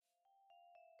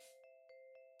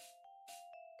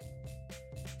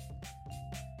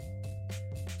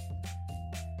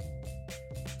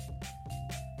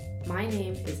My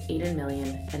name is Aiden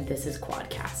Million, and this is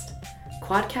Quadcast.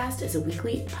 Quadcast is a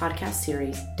weekly podcast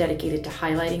series dedicated to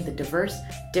highlighting the diverse,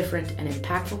 different, and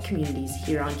impactful communities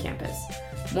here on campus.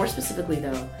 More specifically,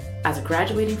 though, as a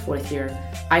graduating fourth year,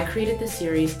 I created this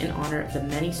series in honor of the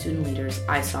many student leaders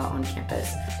I saw on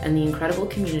campus and the incredible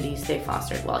communities they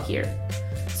fostered while here.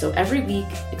 So every week,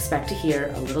 expect to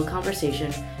hear a little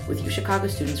conversation with UChicago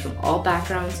students from all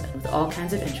backgrounds and with all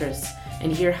kinds of interests,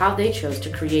 and hear how they chose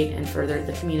to create and further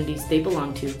the communities they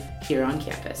belong to here on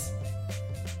campus.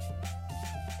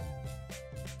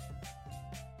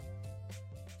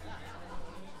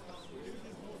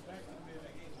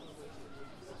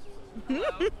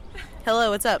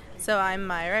 Hello, what's up? So I'm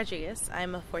Maya Rodriguez.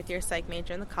 I'm a fourth-year psych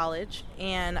major in the college,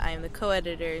 and I'm the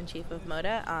co-editor-in-chief of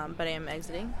MODA, but I am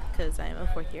exiting because I am a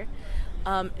fourth year.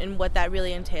 And what that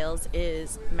really entails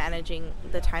is managing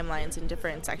the timelines in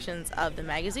different sections of the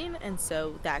magazine, and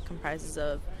so that comprises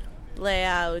of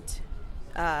layout,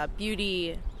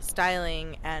 beauty,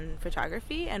 styling, and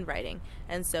photography, and writing.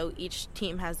 And so each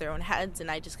team has their own heads,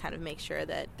 and I just kind of make sure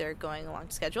that they're going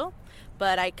along schedule.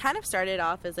 But I kind of started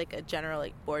off as like a general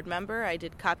board member. I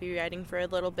did copywriting for a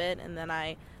little bit, and then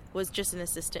I was just an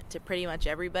assistant to pretty much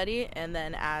everybody. And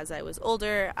then as I was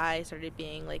older, I started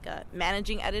being like a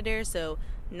managing editor, so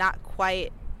not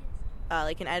quite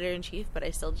like an editor-in-chief, but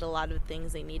I still did a lot of the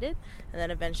things they needed. And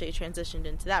then eventually transitioned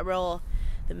into that role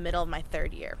the middle of my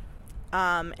third year.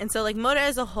 And so like MODA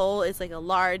as a whole is like a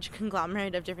large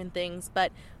conglomerate of different things,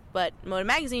 but what MODA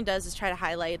magazine does is try to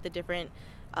highlight the different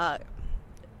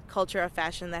culture of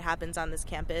fashion that happens on this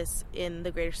campus in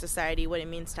the greater society, what it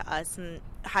means to us, and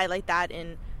highlight that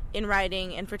in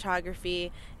writing, in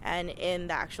photography, and in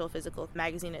the actual physical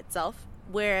magazine itself.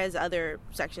 Whereas other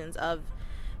sections of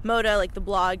MODA, like the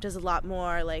blog, does a lot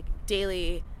more like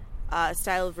daily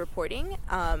style of reporting.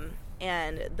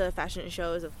 And the fashion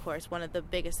show is, of course, one of the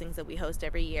biggest things that we host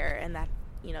every year, and that,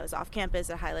 is off campus.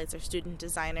 It highlights our student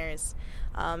designers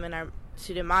and our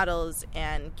student models,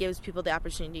 and gives people the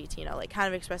opportunity to, kind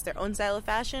of express their own style of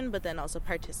fashion, but then also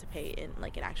participate in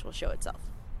like an actual show itself.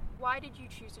 Why did you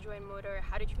choose to join MODA, or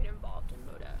how did you get involved in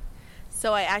MODA?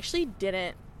 So I actually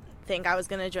didn't think I was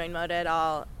going to join MODA at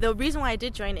all. The reason why I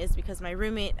did join is because my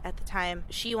roommate at the time,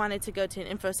 she wanted to go to an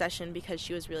info session because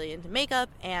she was really into makeup,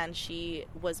 and she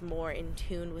was more in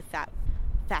tune with that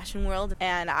fashion world,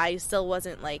 and I still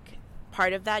wasn't like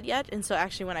part of that yet. And so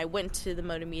actually when I went to the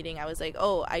MODA meeting, I was like,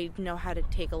 oh, I know how to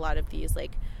take a lot of these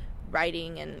like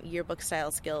writing and yearbook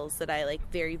style skills that I like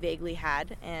very vaguely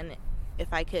had, and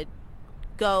if I could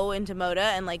go into MODA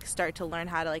and like start to learn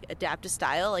how to like adapt a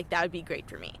style, like that would be great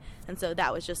for me. And so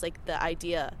that was just like the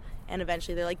idea, and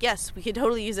eventually they're like, yes, we could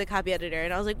totally use a copy editor,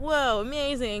 and I was like, whoa,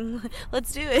 amazing,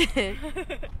 let's do it.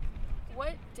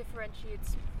 What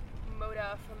differentiates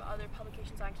MODA from other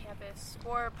publications on campus,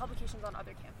 or publications on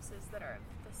other campuses that are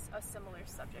a similar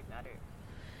subject matter?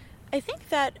 I think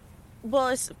that,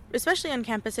 well, especially on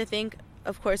campus, I think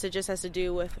of course it just has to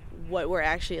do with what we're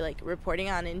actually like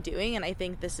reporting on and doing, and I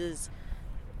think this is,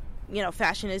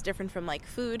 fashion is different from like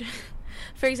food,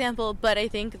 for example, but I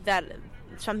think that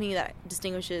something that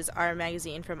distinguishes our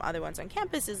magazine from other ones on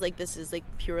campus is like this is like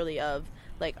purely of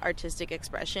like artistic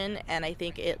expression, and I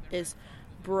think it is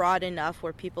broad enough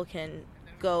where people can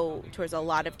go towards a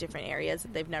lot of different areas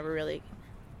that they've never really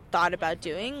thought about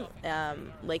doing,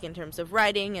 like in terms of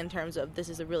writing, in terms of this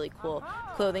is a really cool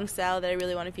clothing style that I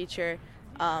really want to feature.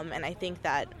 And I think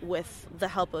that with the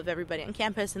help of everybody on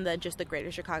campus and then just the greater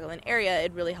Chicagoland area,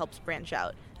 it really helps branch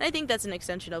out. And I think that's an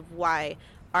extension of why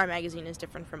our magazine is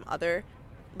different from other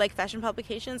like fashion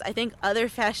publications. I think other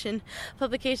fashion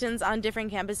publications on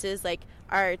different campuses like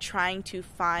are trying to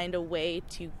find a way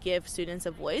to give students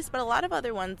a voice, but a lot of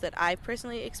other ones that I've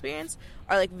personally experienced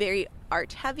are like very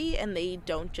art heavy, and they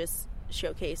don't just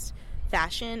showcase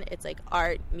fashion. It's like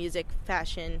art, music,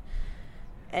 fashion,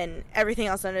 and everything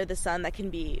else under the sun that can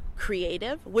be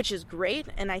creative, which is great,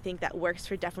 and I think that works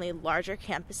for definitely larger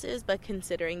campuses. But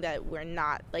considering that we're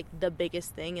not like the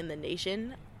biggest thing in the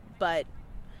nation, but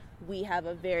we have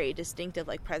a very distinctive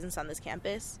like presence on this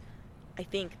campus, I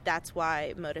think that's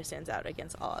why MODA stands out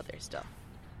against all others still.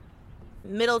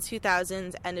 Middle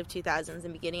 2000s, end of 2000s,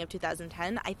 and beginning of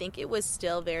 2010, I think it was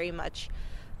still very much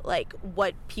like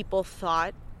what people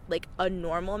thought like a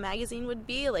normal magazine would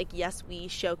be. Like, yes, we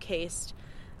showcased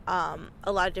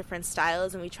a lot of different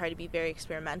styles, and we try to be very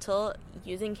experimental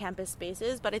using campus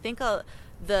spaces, but I think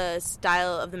the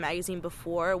style of the magazine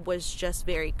before was just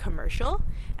very commercial,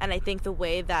 and I think the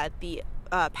way that the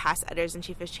past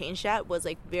editors-in-chief has changed that was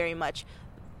like very much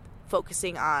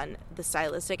focusing on the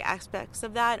stylistic aspects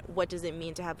of that. What does it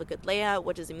mean to have a good layout?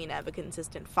 What does it mean to have a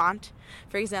consistent font,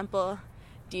 for example?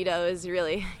 Dido is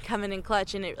really coming in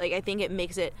clutch, and I think it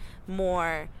makes it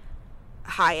more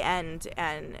high end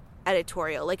and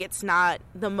editorial. Like, it's not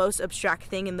the most abstract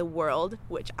thing in the world,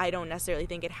 which I don't necessarily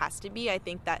think it has to be. I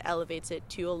think that elevates it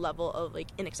to a level of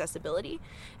inaccessibility,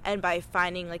 and by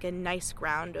finding a nice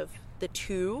ground of the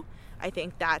two, I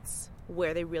think that's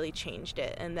where they really changed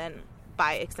it. And then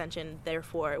by extension,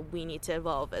 therefore, we need to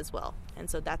evolve as well. And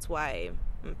so that's why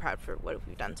I'm proud for what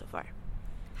we've done so far.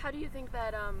 How do you think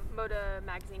that MODA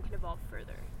magazine can evolve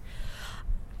further?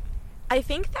 I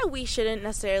think that we shouldn't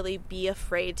necessarily be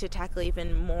afraid to tackle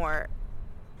even more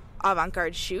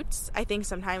avant-garde shoots. I think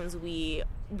sometimes we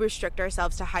restrict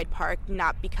ourselves to Hyde Park,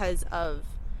 not because of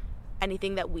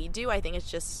anything that we do. I think it's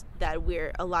just that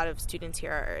a lot of students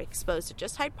here are exposed to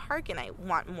just Hyde Park, and I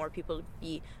want more people to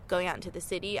be going out into the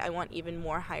city. I want even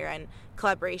more higher-end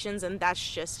collaborations, and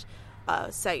that's just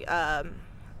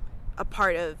a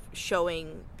part of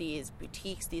showing these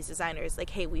boutiques, these designers,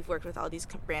 hey, we've worked with all these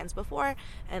brands before,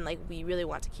 and we really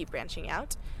want to keep branching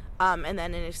out. And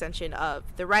then an extension of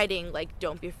the writing,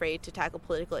 don't be afraid to tackle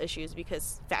political issues,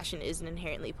 because fashion is an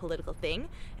inherently political thing,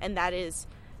 and that is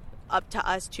up to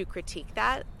us to critique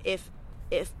that. If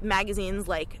magazines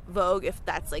like Vogue, if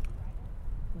that's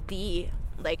the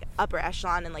upper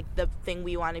echelon and the thing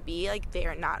we want to be, they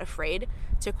are not afraid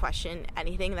to question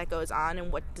anything that goes on,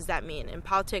 and what does that mean in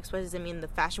politics, what does it mean in the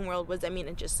fashion world, what does that mean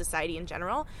in just society in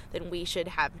general, then we should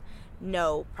have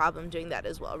no problem doing that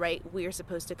as well, right? We are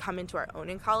supposed to come into our own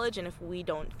in college, and if we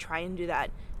don't try and do that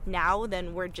now,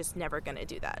 then we're just never going to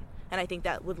do that. And I think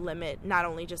that would limit not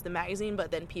only just the magazine,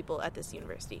 but then people at this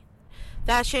university.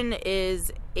 Fashion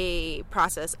is a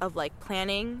process of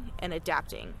planning and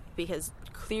adapting, because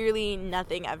clearly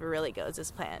nothing ever really goes as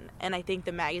planned. And I think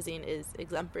the magazine is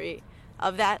exemplary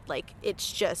of that.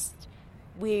 It's just,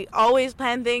 we always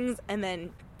plan things, and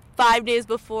then 5 days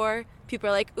before, people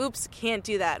are oops, can't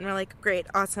do that. And we're great,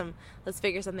 awesome, let's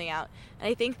figure something out. And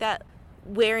I think that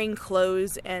wearing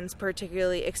clothes, and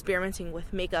particularly experimenting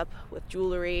with makeup, with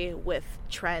jewelry, with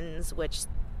trends, which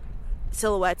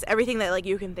silhouettes, everything that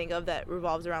you can think of that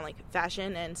revolves around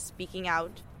fashion, and speaking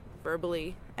out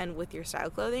verbally and with your style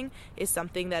clothing is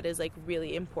something that is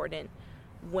really important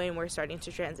when we're starting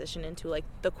to transition into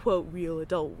the quote real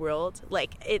adult world.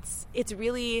 It's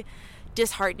really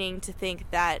disheartening to think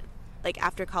that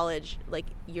after college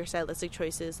your stylistic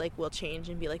choices will change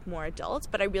and be more adult,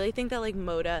 but I really think that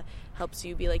MODA helps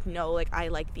you be no, I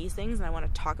like these things, and I want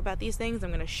to talk about these things, I'm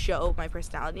going to show my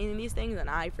personality in these things. And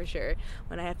I, for sure,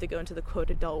 when I have to go into the quote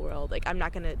adult world, I'm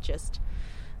not going to just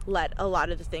let a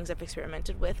lot of the things I've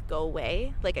experimented with go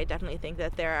away. I definitely think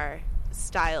that there are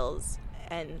styles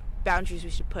and boundaries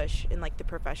we should push in the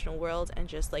professional world, and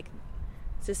just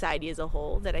society as a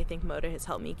whole, that I think MODA has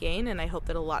helped me gain, and I hope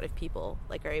that a lot of people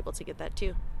are able to get that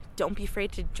too. Don't be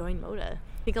afraid to join MODA.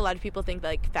 I think a lot of people think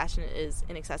fashion is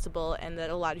inaccessible, and that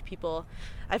a lot of people,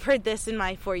 I've heard this in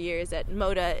my 4 years, that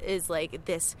MODA is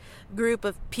this group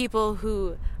of people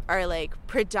who are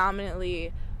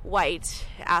predominantly white,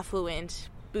 affluent,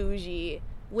 bougie,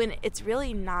 when it's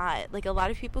really not. A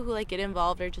lot of people who get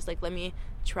involved are just let me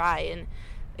try and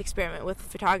experiment with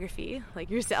photography,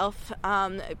 yourself.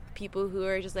 People who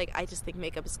are just I just think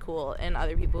makeup is cool, and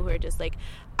other people who are just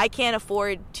I can't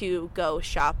afford to go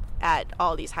shop at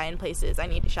all these high-end places, I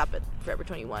need to shop at Forever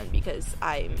 21 because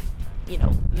I'm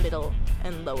middle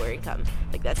and lower income.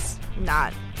 That's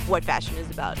not what fashion is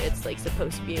about. It's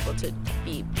supposed to be able to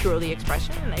be purely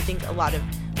expression, and I think a lot of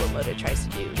what MODA tries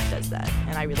to do does that,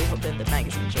 and I really hope that the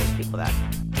magazine shows people that.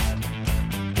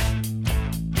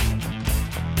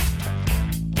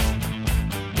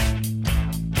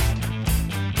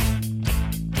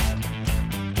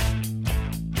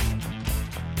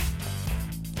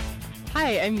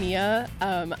 Hi, I'm Mia.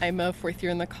 I'm a fourth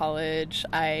year in the college.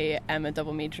 I am a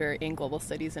double major in global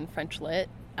studies and French lit.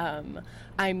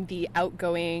 I'm the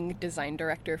outgoing design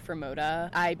director for MODA.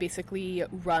 I basically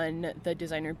run the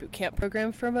designer bootcamp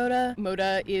program for MODA.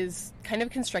 MODA is kind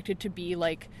of constructed to be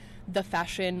the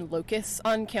fashion locus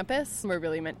on campus. We're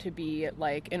really meant to be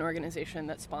an organization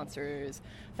that sponsors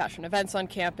fashion events on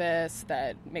campus,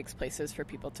 that makes places for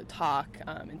people to talk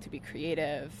and to be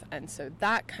creative. And so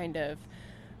that kind of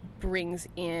brings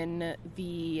in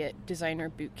the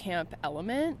designer bootcamp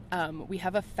element. We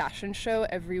have a fashion show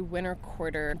every winter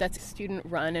quarter that's student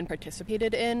run and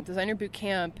participated in. Designer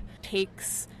bootcamp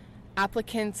takes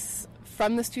applicants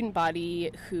from the student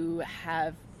body who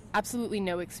have absolutely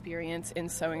no experience in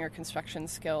sewing or construction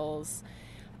skills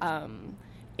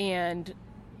and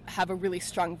have a really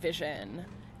strong vision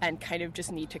and kind of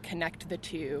just need to connect the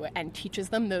two, and teaches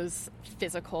them those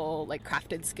physical, like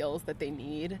crafted skills that they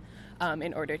need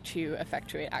in order to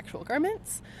effectuate actual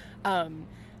garments.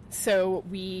 So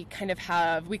we kind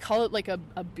of we call it like a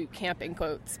boot camp in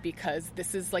quotes, because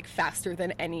this is like faster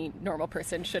than any normal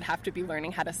person should have to be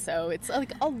learning how to sew. It's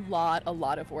like a lot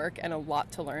of work and a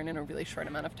lot to learn in a really short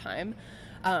amount of time.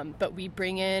 But we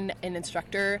bring in an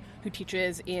instructor who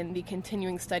teaches in the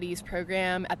continuing studies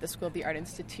program at the School of the Art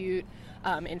Institute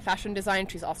in fashion design.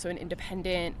 She's also an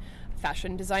independent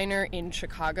fashion designer in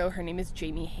Chicago. Her name is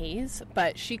Jamie Hayes,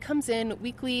 but she comes in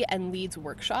weekly and leads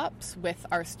workshops with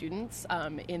our students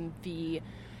in the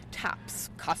TAPS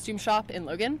costume shop in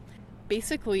Logan.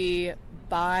 Basically,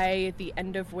 by the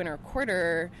end of winter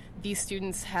quarter, these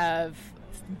students have,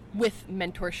 with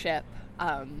mentorship,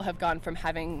 have gone from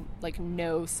having like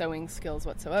no sewing skills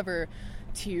whatsoever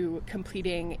to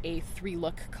completing a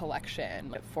 3-look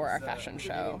collection for our fashion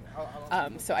show.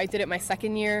 So I did it my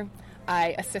second year.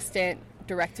 I assistant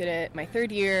directed it my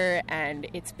third year, and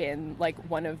it's been like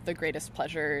one of the greatest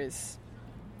pleasures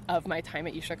of my time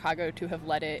at UChicago to have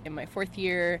led it in my fourth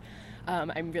year.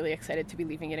 I'm really excited to be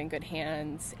leaving it in good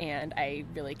hands, and I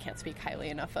really can't speak highly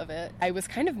enough of it. I was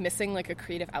kind of missing like a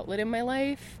creative outlet in my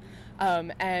life.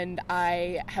 And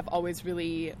I have always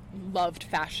really loved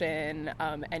fashion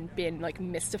and been like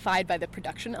mystified by the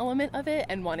production element of it,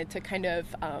 and wanted to kind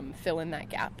of fill in that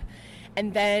gap.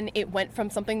 And then it went from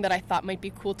something that I thought might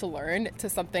be cool to learn to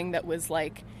something that was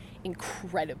like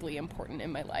incredibly important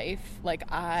in my life. Like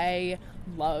I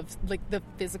love like the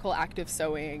physical act of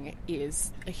sewing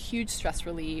is a huge stress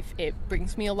relief. It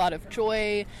brings me a lot of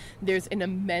joy. There's an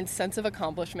immense sense of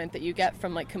accomplishment that you get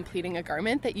from like completing a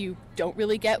garment that you don't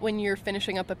really get when you're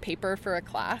finishing up a paper for a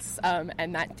class,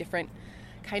 and that different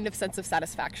kind of sense of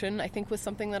satisfaction I think was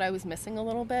something that I was missing a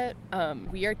little bit.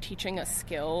 We are teaching a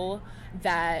skill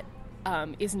that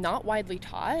is not widely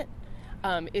taught,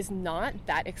 is not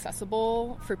that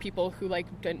accessible for people who like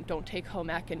don't take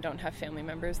home ec and don't have family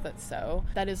members that sew.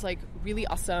 That is like really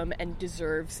awesome and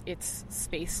deserves its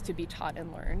space to be taught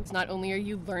and learned. Not only are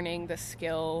you learning the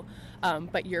skill,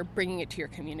 but you're bringing it to your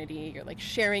community. You're like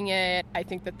sharing it. I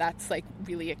think that that's like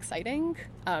really exciting,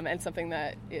 and something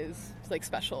that is like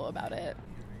special about it.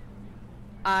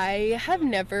 I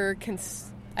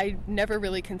never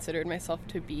really considered myself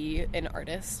to be an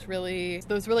artist, really.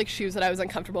 Those were like shoes that I was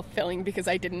uncomfortable filling because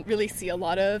I didn't really see a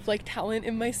lot of like talent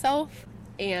in myself.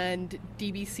 And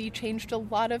DBC changed a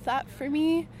lot of that for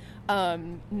me,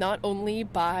 not only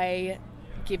by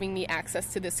giving me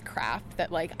access to this craft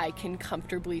that like I can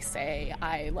comfortably say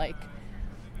I like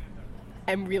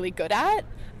am really good at,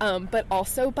 but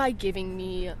also by giving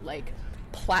me like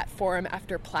platform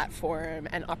after platform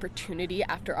and opportunity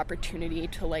after opportunity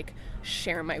to like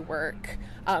share my work,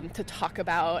 to talk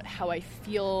about how I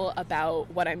feel about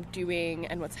what I'm doing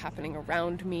and what's happening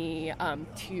around me,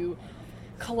 to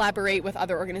collaborate with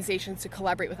other organizations, to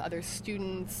collaborate with other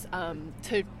students,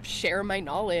 to share my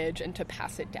knowledge and to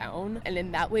pass it down. And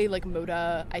in that way, like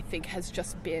MODA, I think has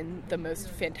just been the most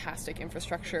fantastic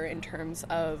infrastructure in terms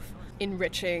of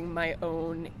enriching my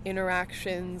own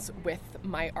interactions with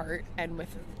my art and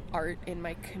with art in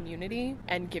my community,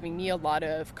 and giving me a lot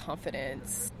of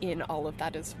confidence in all of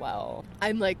that as well.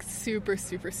 I'm like super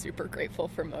grateful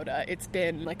for MODA. It's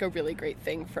been like a really great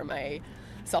thing for my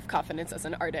self-confidence as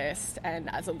an artist and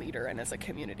as a leader and as a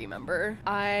community member.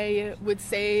 I would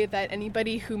say that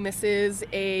anybody who misses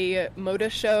a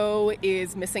MODA show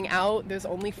is missing out. There's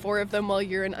only 4 of them while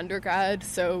you're an undergrad,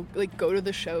 so like go to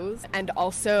the shows. And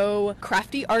also,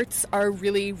 crafty arts are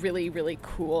really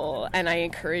cool, and I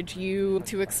encourage you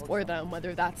to explore them,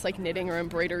 whether that's like knitting or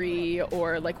embroidery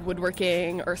or like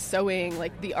woodworking or sewing.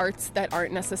 Like the arts that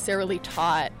aren't necessarily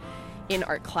taught in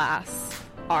art class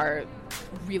are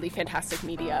really fantastic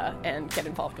media, and get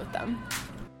involved with them.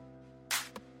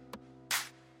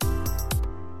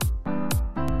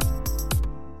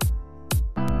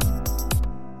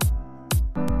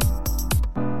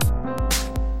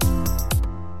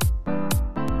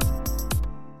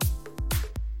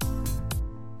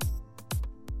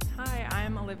 Hi,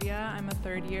 I'm Olivia. I'm a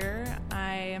third year.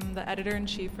 I am the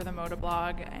editor-in-chief for the MODA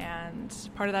blog, and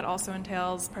part of that also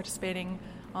entails participating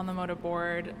on the MODA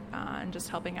board and just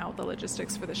helping out with the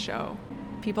logistics for the show.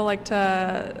 People like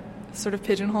to sort of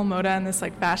pigeonhole MODA in this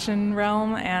like fashion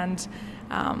realm, and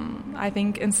I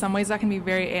think in some ways that can be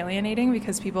very alienating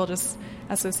because people just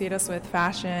associate us with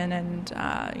fashion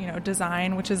and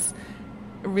design, which is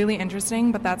really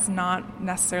interesting, but that's not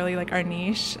necessarily like our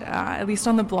niche. At least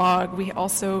on the blog, we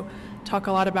also talk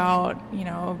a lot about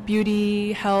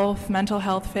beauty, health, mental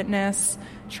health, fitness,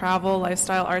 travel,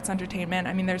 lifestyle, arts, entertainment.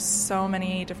 I mean, there's so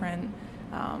many different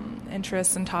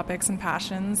interests and topics and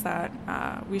passions that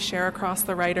we share across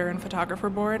the writer and photographer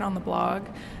board on the blog.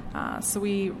 So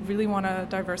we really want to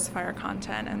diversify our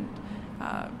content and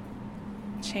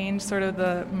change sort of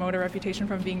the MODA reputation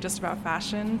from being just about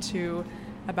fashion to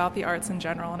about the arts in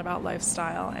general and about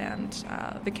lifestyle and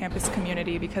the campus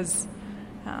community, because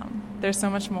there's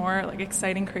so much more like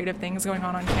exciting creative things going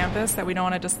on campus that we don't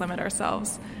want to just limit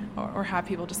ourselves or have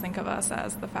people just think of us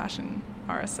as the fashion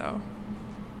RSO.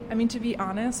 I mean, to be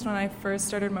honest, when I first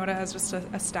started MODA as just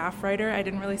a staff writer, I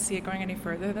didn't really see it going any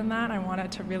further than that. I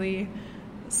wanted to really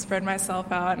spread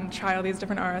myself out and try all these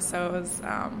different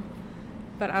RSOs.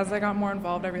 But as I got more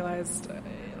involved, I realized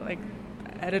like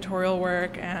editorial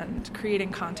work and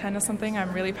creating content is something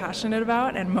I'm really passionate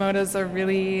about, and MODA is a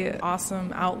really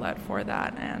awesome outlet for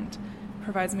that and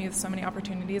provides me with so many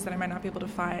opportunities that I might not be able to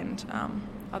find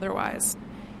otherwise.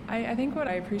 I think what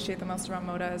I appreciate the most about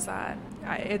MODA is that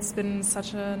it's been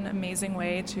such an amazing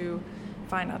way to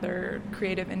find other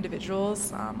creative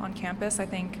individuals on campus. I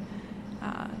think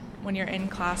when you're in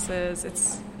classes,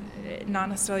 it's not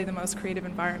necessarily the most creative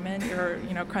environment. You're,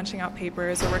 crunching out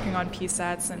papers or working on piece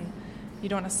sets, and you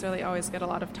don't necessarily always get a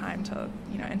lot of time to,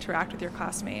 interact with your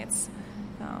classmates.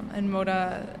 And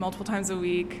MODA, multiple times a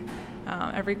week,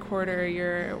 every quarter,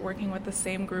 you're working with the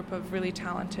same group of really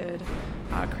talented,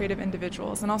 creative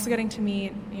individuals, and also getting to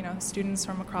meet, students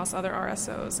from across other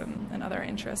RSOs and other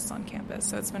interests on campus.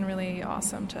 So it's been really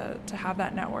awesome to have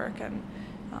that network and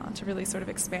to really sort of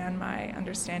expand my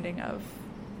understanding of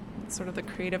sort of the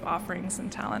creative offerings and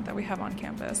talent that we have on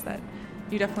campus that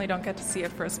you definitely don't get to see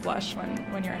at first blush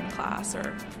when you're in class or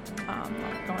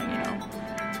going,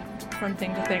 from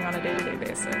thing to thing on a day-to-day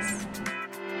basis.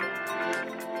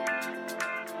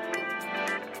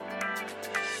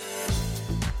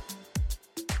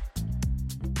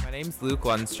 My name's Luke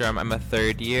Lundstrom. I'm a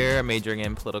third year majoring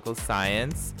in political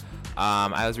science.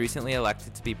 I was recently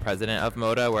elected to be president of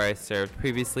MODA, where I served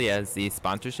previously as the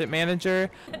sponsorship manager.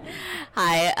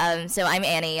 Hi, so I'm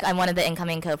Annie. I'm one of the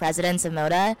incoming co-presidents of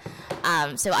MODA.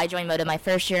 So I joined MODA my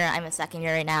first year. I'm a second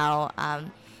year right now.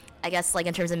 I guess like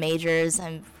in terms of majors,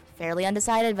 I'm fairly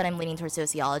undecided, but I'm leaning towards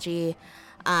sociology.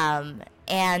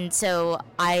 And so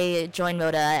I joined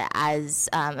MODA as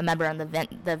a member on the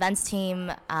events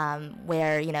team,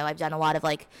 where, I've done a lot of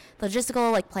like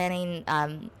logistical, like planning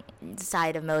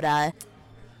side of MODA.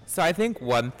 So I think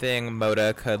one thing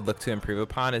MODA could look to improve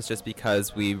upon is just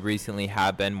because we recently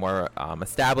have been more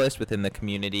established within the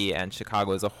community and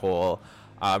Chicago as a whole.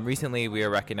 Recently, we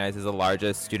are recognized as the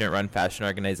largest student-run fashion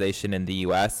organization in the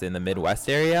U.S. in the Midwest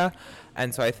area.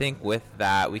 And so I think with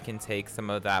that, we can take some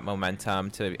of that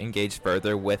momentum to engage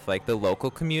further with like the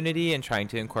local community and trying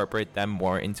to incorporate them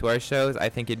more into our shows. I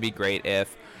think it'd be great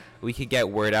if we could get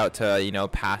word out to,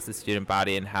 past the student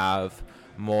body and have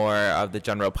more of the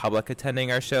general public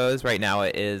attending our shows. Right now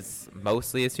it is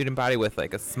mostly a student body with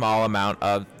like a small amount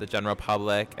of the general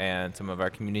public and some of our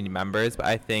community members, but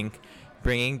I think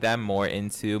bringing them more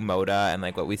into MODA and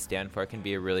like what we stand for can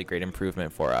be a really great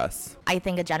improvement for us. I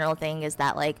think a general thing is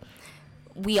that like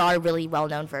we are really well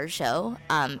known for our show,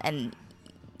 and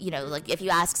like if you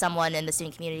ask someone in the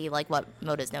student community like what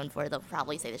MODA is known for, they'll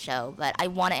probably say the show. But I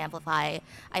want to amplify,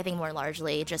 I think more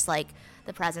largely, just like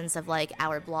the presence of like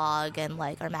our blog and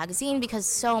like our magazine, because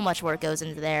so much work goes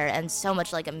into there and so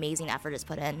much like amazing effort is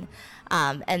put in,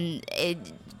 and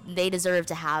they deserve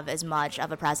to have as much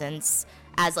of a presence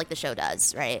as like the show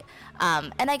does, right?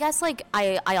 And I guess like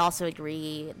I also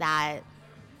agree that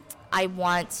I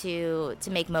want to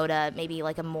make MODA maybe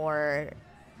like a more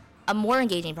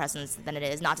engaging presence than it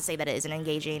is. Not to say that it isn't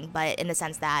engaging, but in the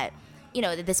sense that,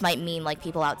 that this might mean like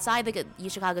people outside the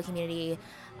Chicago community,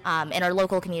 and our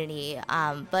local community,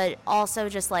 but also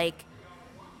just like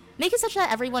make it such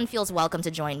that everyone feels welcome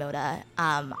to join MODA.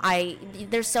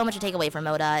 There's so much to take away from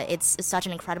MODA. It's such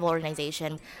an incredible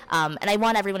organization, and I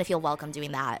want everyone to feel welcome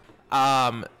doing that.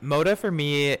 MODA for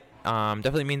me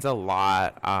definitely means a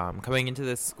lot. Coming into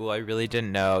this school, I really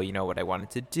didn't know, what I wanted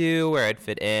to do, where I'd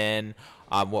fit in,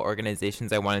 what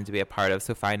organizations I wanted to be a part of.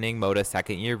 So finding MODA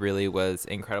second year really was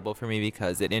incredible for me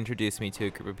because it introduced me to a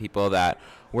group of people that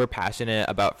were passionate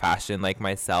about fashion like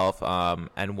myself,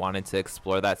 and wanted to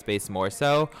explore that space more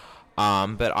so.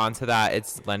 But onto that,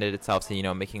 it's lended itself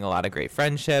to, making a lot of great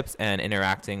friendships and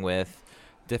interacting with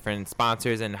different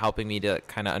sponsors and helping me to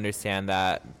kind of understand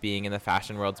that being in the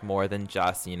fashion world's more than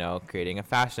just, creating a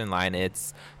fashion line.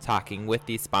 It's talking with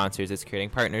these sponsors, it's creating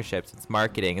partnerships, it's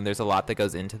marketing, and there's a lot that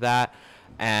goes into that.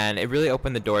 And it really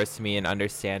opened the doors to me in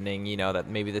understanding, you know, that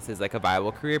maybe this is like a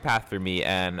viable career path for me.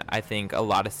 And I think a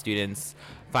lot of students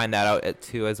find that out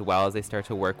too, as well as they start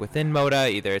to work within MODA.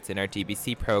 Either it's in our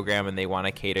DBC program and they want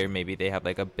to cater, maybe they have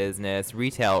like a business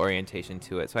retail orientation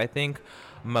to it. So I think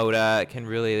MODA can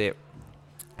really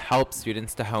help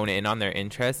students to hone in on their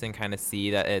interests and kind of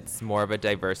see that it's more of a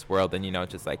diverse world than, you know,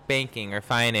 just like banking or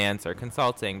finance or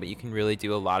consulting, but you can really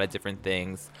do a lot of different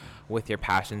things with your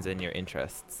passions and your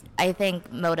interests. I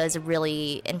think MODA is a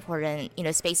really important, you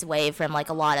know, space away from like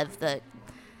a lot of the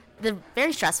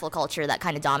very stressful culture that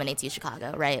kind of dominates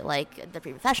Chicago, right? Like the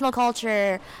pre-professional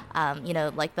culture, you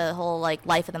know, like the whole like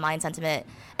life of the mind sentiment.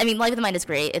 I mean, life of the mind is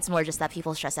great. It's more just that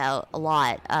people stress out a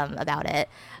lot about it.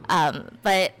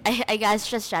 But I guess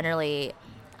just generally,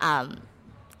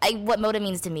 what MODA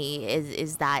means to me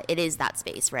is that it is that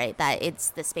space, right? That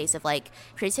it's the space of like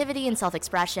creativity and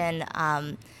self-expression.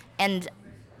 And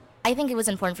I think it was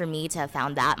important for me to have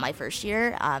found that my first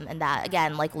year, and that,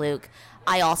 again, like Luke,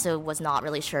 I also was not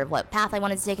really sure what path I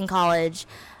wanted to take in college,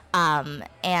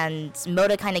 and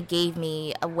MODA kind of gave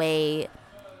me a way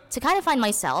to kind of find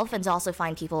myself and to also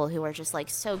find people who are just like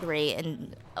so great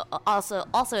and also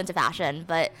into fashion,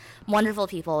 but wonderful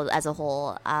people as a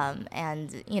whole.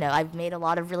 And you know, I've made a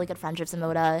lot of really good friendships in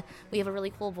MODA. We have a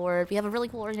really cool board. We have a really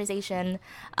cool organization.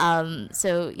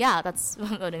 So yeah, that's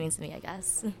what MODA means to me, I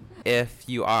guess. If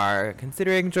you are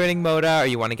considering joining MODA or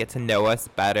you want to get to know us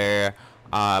better,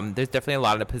 there's definitely a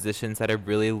lot of positions that are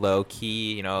really low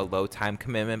key, you know, low time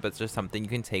commitment, but it's just something you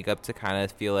can take up to kind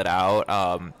of feel it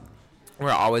out. We're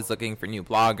always looking for new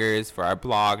bloggers for our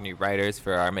blog, new writers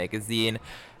for our magazine,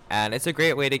 and it's a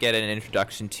great way to get an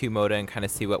introduction to MODA and kind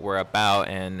of see what we're about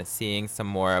and seeing some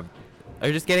more of,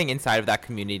 or just getting inside of that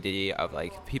community of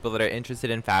like people that are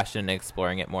interested in fashion and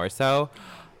exploring it more so.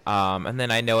 And then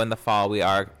I know in the fall we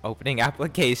are opening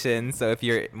applications, so if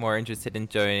you're more interested in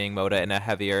joining MODA in a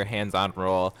heavier hands-on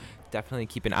role, definitely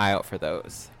keep an eye out for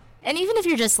those. And even if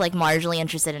you're just like marginally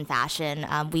interested in fashion,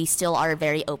 we still are a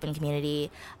very open community.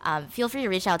 Feel free to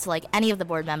reach out to like any of the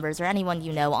board members or anyone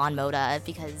you know on MODA,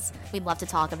 because we'd love to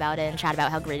talk about it and chat about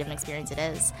how great of an experience it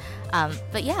is.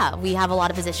 But yeah, we have a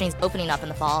lot of positions opening up in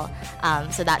the fall,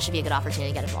 so that should be a good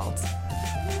opportunity to get involved.